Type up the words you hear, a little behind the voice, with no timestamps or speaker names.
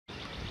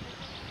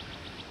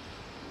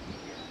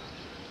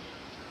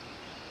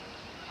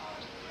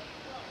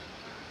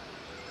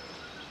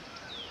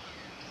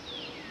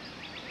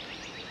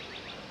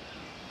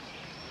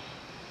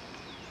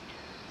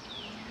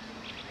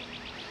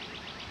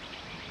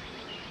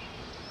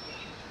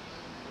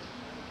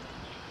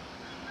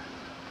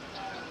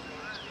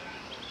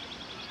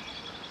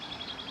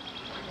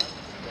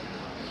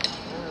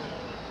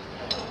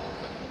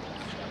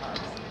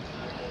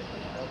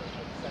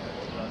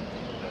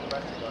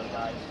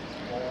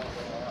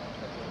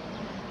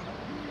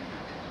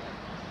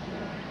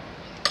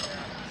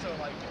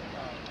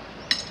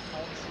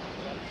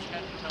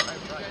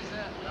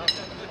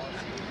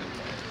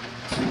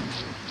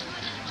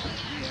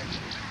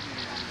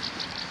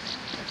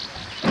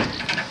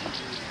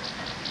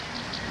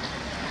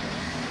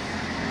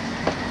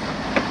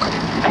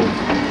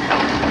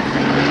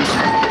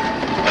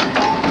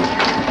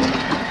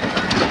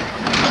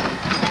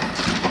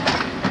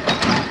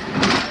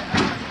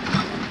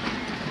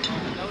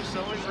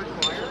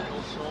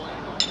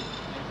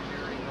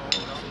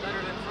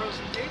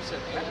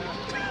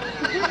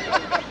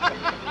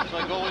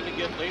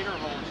later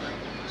holes, like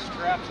the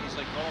straps, he's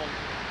like, oh.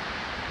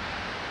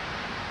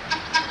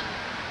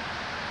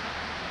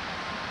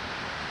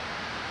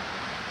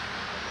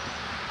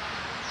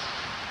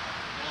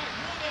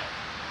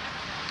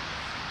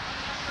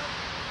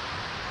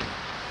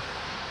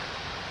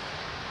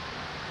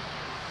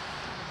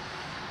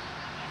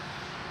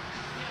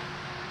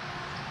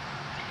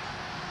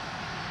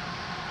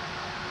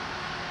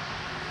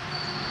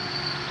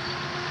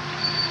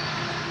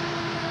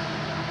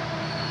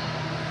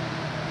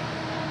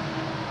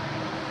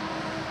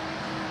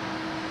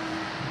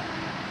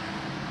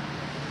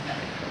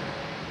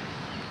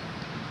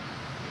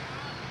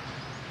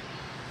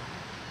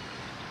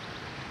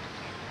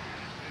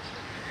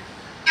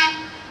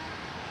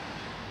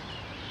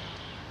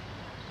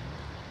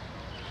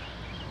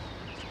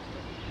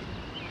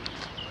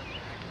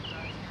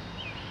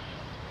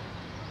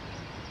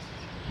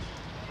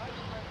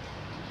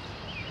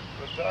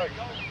 Doug.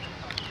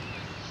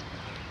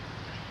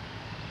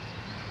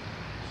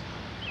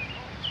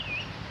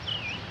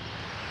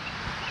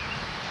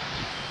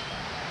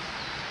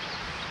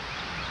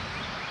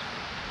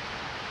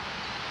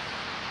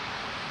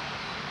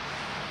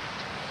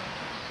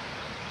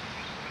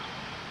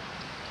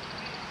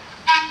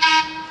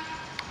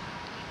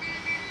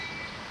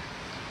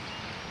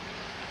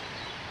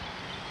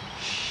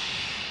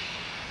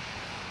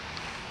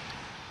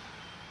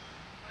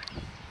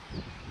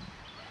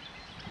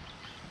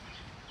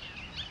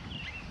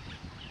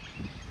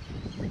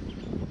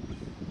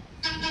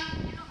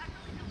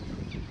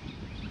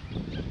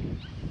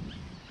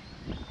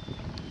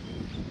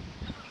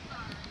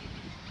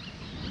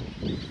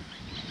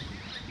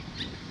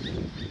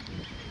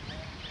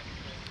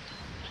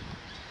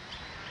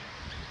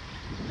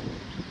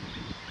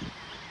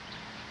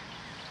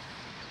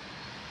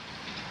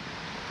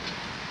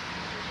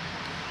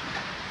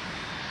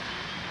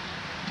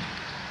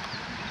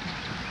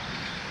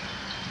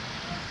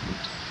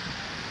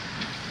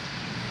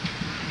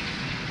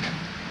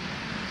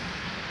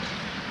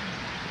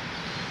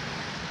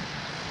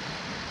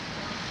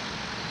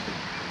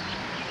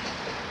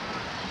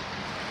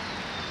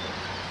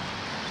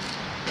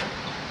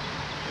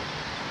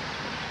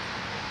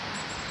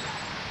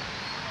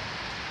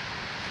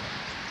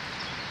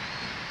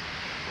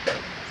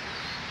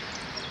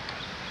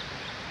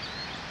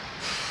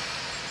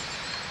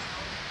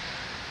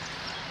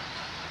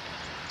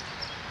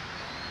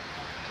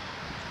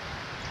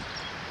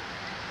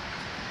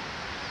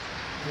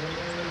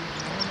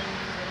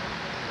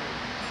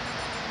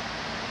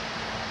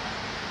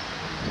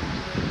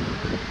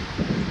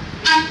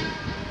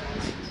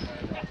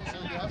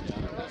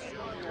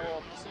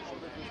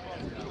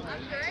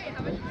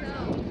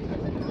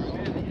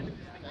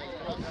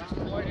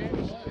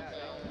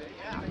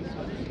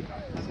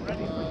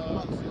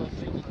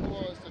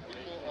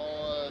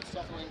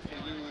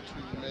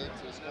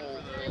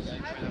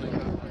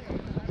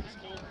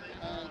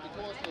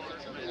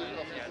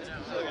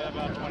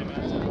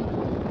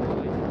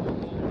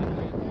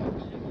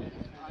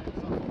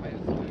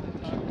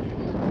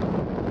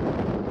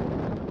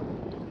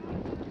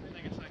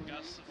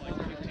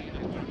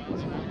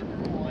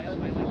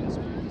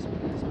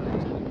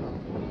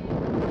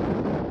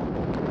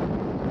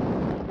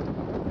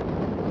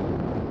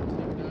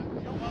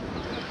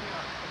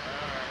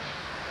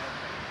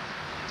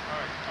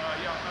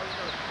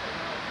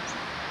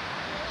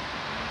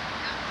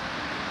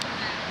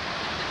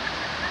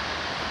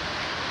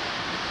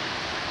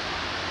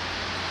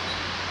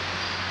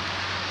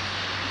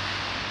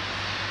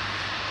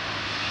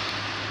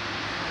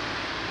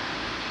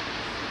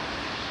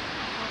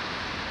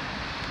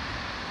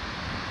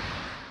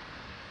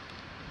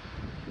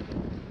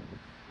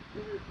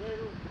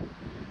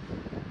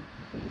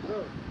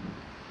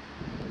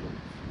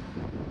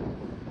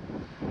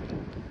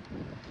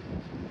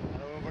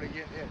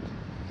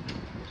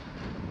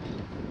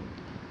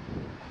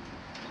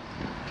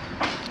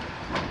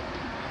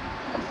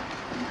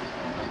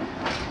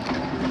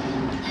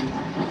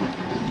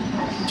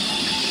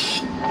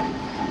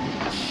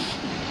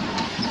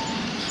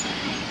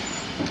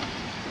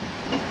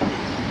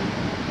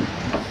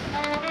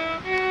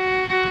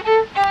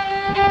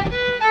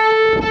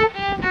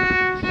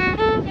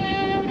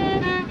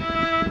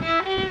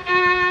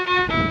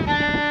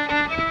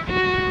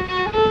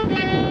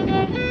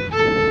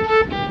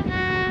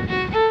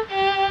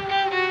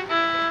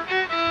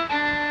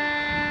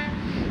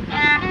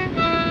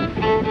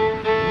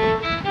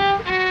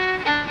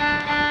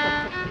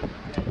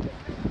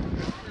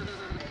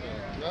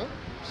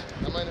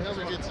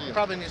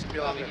 Probably needs to be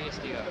longer. Wie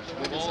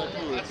gesagt,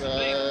 gut.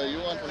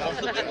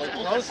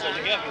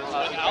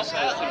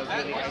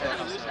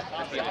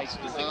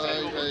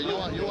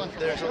 You want to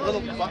There's a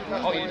little button.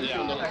 Oh, yeah.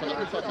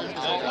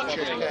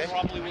 Okay.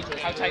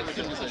 How tight was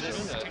it?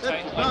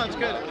 No, it's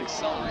good.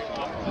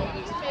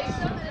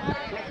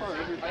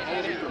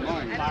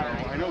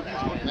 I know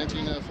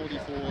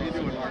 1944. How you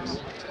doing, Martin?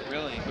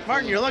 Really?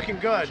 Martin, you're looking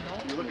good.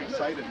 You look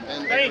excited.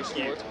 And thank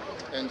you.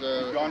 and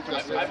just film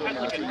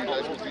so you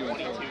guys will see on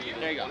film.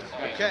 There you go.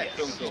 Okay.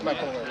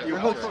 You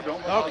also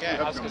don't Okay.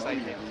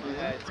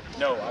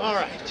 No. All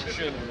right.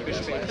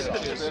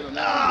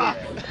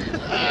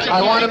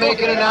 I want to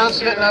make an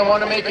announcement and I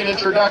want to make an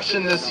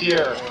introduction this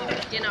year.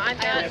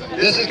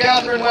 This is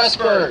Catherine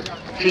Westberg.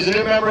 She's a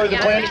new member of the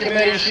planning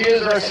committee. She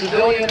is our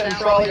civilian and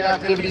trolley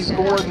activities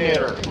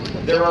coordinator.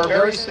 There are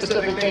very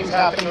specific things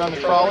happening on the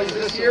trolleys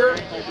this year.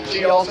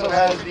 She also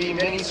has the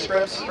mini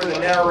scripts for the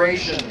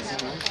narrations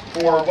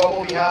for what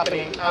will be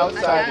happening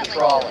outside the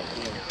trolley.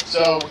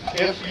 So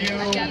if you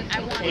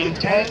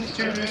intend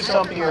to do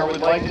something or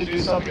would like to do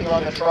something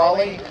on the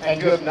trolley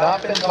and you have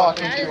not been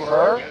talking to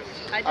her,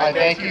 I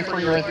thank you for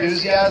your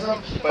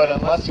enthusiasm, but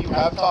unless you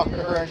have talked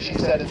to her and she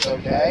said it's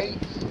okay,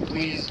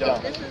 please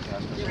don't.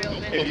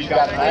 If you've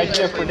got an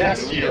idea for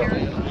next year,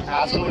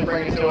 absolutely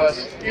bring it to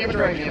us, even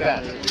during the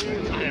event.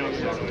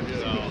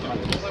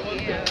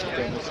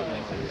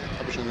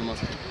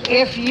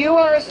 If you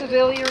are a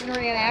civilian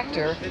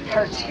reenactor,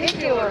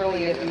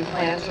 particularly if you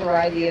plan to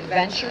ride the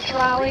adventure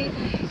trolley,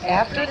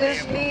 after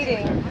this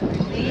meeting,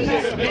 please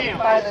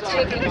buy the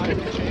ticket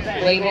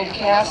labeled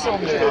Castle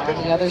Mill on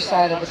the other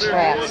side of the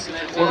tracks.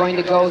 We're going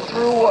to go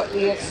through what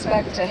we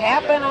expect to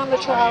happen on the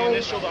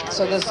trolley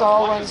so this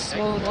all runs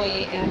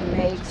smoothly and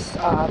makes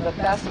the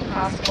best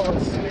possible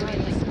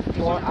experience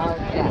for our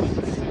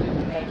guests.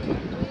 Thank you.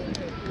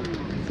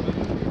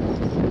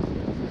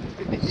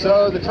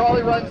 So the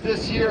trolley runs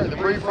this year, the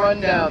brief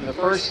rundown. The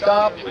first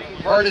stop,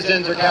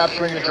 partisans are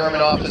capturing a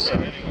German officer.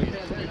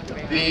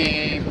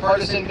 The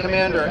partisan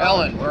commander,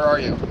 Ellen, where are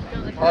you?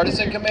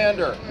 Partisan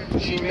commander,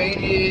 she may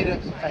need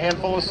a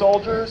handful of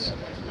soldiers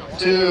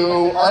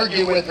to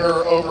argue with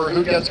her over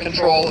who gets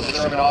control of the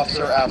German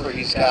officer after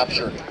he's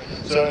captured.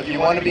 So if you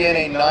want to be in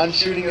a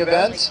non-shooting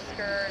event,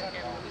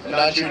 a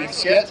non-shooting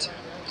skit,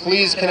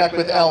 please connect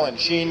with Ellen.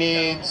 She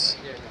needs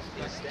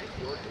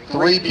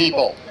 3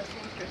 people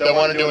that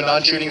want to do a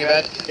non-shooting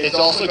event. It's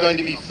also going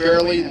to be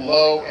fairly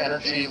low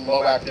energy,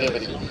 low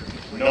activity.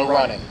 No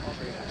running.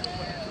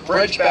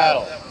 Bridge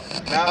battle.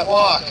 Matt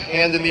Walk.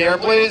 Hand in the air,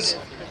 please.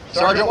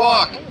 Sergeant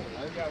Walk.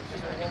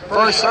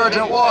 First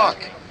Sergeant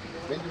Walk.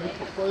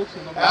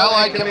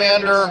 Allied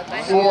Commander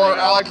for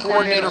Allied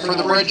Coordinator for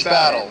the bridge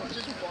battle.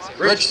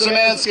 Rich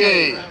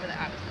Szymanski.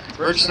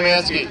 Rich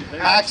Szymanski.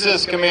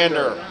 Axis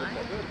Commander.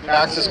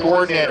 Axis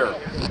Coordinator.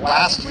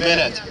 Last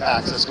minute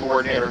Axis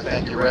Coordinator,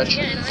 thank you Rich,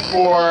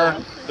 for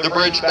the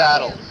bridge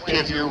battle.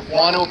 If you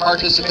want to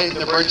participate in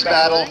the bridge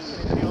battle,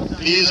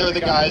 these are the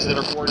guys that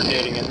are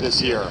coordinating it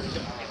this year.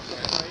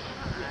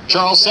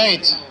 Charles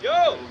Saint.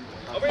 Yo!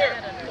 Over here!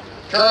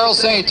 Charles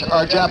Saint,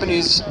 our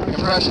Japanese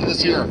impression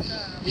this year.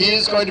 He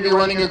is going to be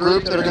running a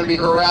group that are going to be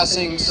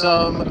harassing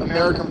some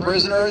American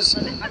prisoners.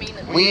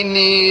 We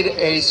need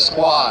a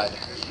squad.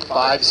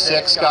 5,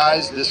 6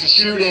 guys. This is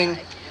shooting.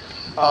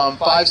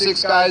 5,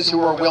 6 guys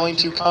who are willing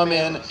to come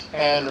in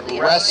and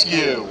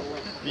rescue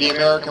the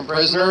American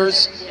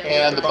prisoners,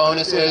 and the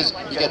bonus is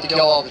you get to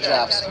kill all the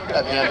Japs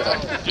at the end of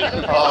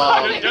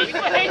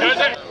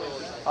it.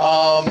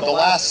 The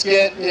last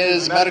skit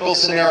is medical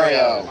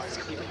scenario.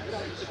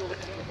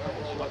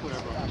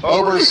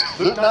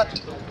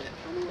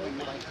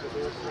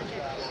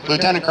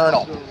 Lieutenant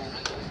Colonel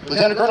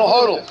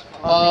Hodel.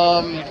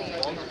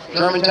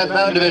 German 10th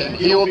Mountain Division.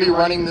 He will be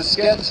running the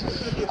skit.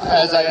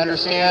 As I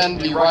understand,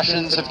 the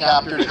Russians have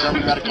captured a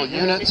German medical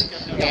unit,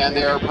 and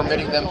they are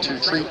permitting them to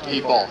treat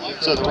people.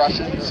 So the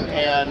Russians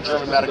and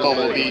German medical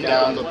will be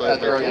down at the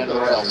very end of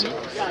the rails.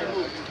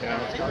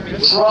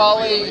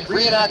 Trolley,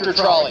 reenactor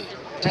trolley,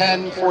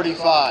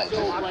 10:45.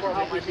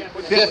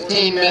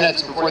 15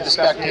 minutes before the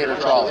spectator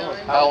trolley.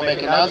 I will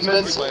make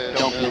announcements.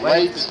 Don't be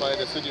late.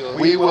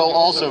 We will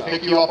also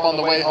pick you up on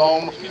the way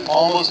home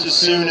almost as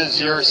soon as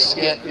your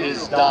skit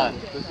is done.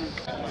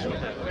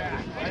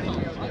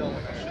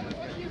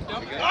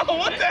 Oh,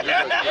 what the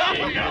hell?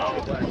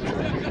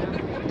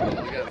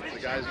 The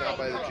guy's not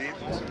by the Jeep.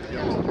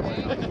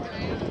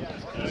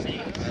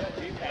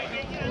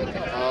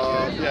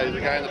 Yeah, the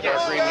guy in the dark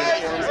green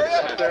uniform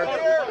up there.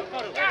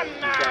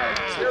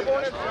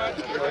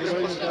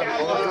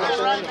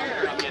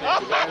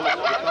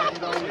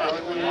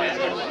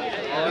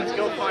 Let's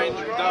go find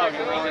Doug.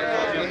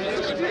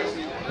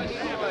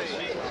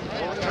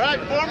 All right,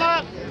 form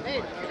up.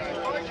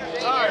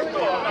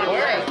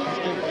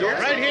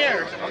 Right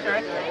here.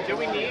 Okay. Do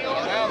we need?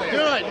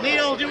 Do it.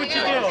 Neil, do what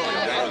you do.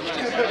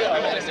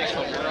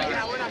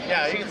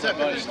 Yeah, you can stand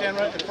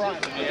right at the front.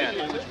 Yeah.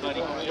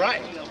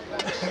 Right.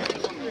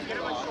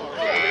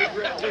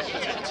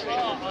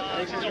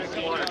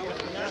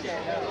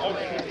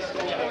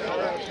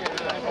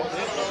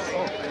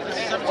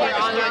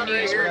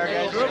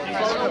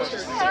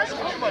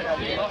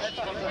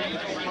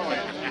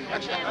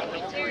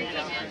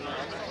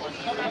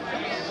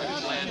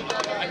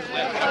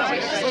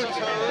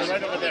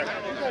 Right over there.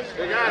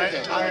 You got it.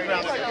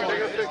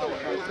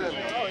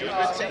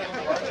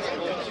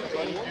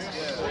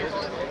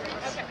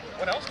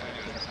 What else can we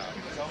do this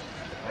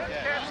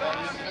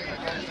time?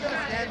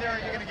 Stand there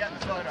and you're going to get in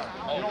the photo.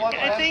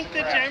 I think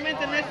the Germans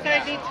on this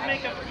side need to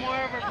make more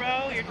of a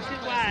row. You're too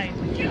side.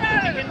 You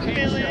can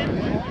fill in.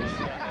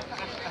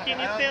 Can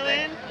you fill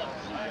in?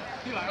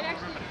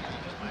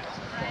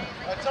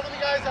 Some of the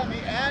guys on the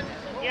end.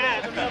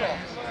 Yeah, the middle.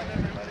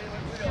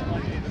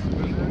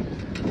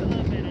 A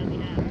little bit on the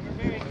end.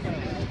 Very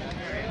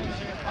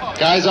close.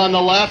 Guys on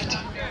the left,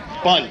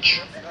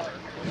 bunch.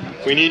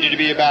 We need you to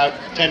be about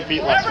 10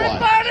 feet left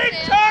wide. Everybody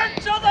turn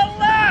to the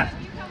left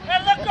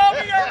and look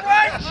over your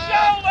right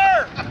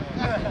shoulder.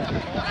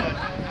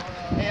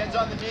 Hands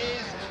on the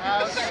knees.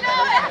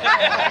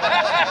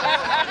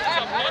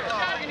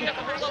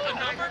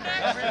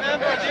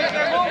 Remember, these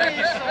are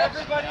movies, so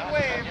everybody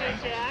wave.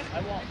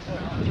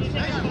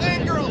 Hey,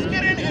 girls,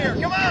 get in here.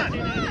 Come on.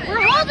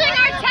 We're holding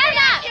our tent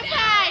up.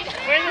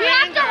 We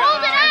have to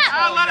hold it up.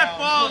 Oh, let it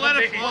fall, let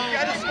it fall.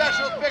 Got a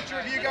special picture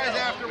of you guys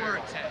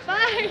afterwards.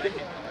 Bye.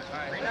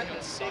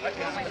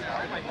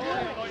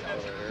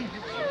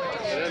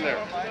 Get in there.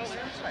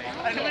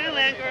 Come on,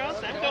 land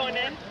girls. I'm going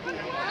in.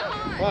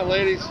 Come on,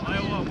 ladies.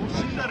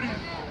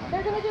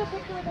 They're going to do a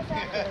picture with us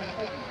after.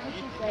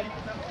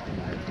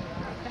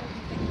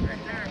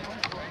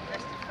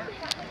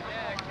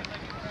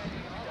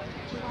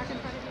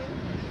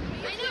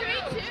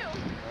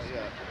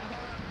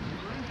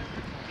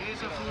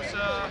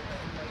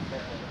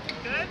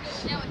 Good?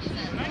 Yeah, what he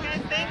said.